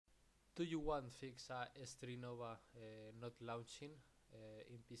Do you want fix Strinova not launching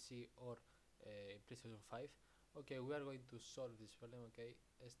in PC or in PlayStation 5? Okay, we are going to solve this problem, okay,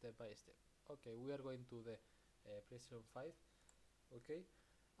 step by step. Okay, we are going to the PlayStation 5, okay,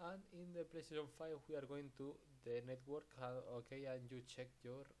 and in the PlayStation 5 we are going to the network, okay, and you check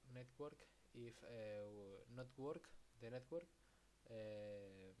your network. If not work the network,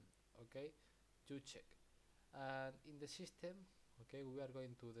 okay, you check. And in the system, okay, we are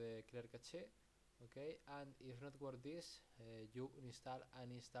going to the clear cache, okay, and if not work this, you install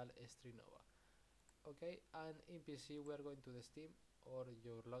and install Strinova, okay. And in PC we are going to the Steam or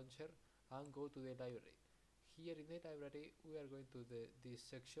your launcher and go to the library. Here in the library we are going to this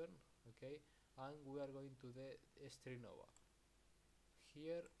section, okay, and we are going to the Strinova.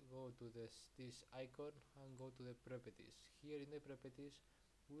 Here go to this icon and go to the properties. Here in the properties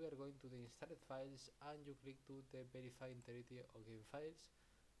we are going to the installed files and you click to the verify integrity of game files,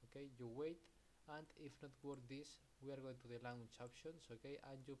 okay. You wait, and if not work this, we are going to the launch options, okay,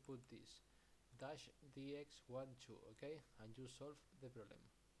 and you put this -dx12, okay, and you solve the problem.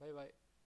 Bye bye.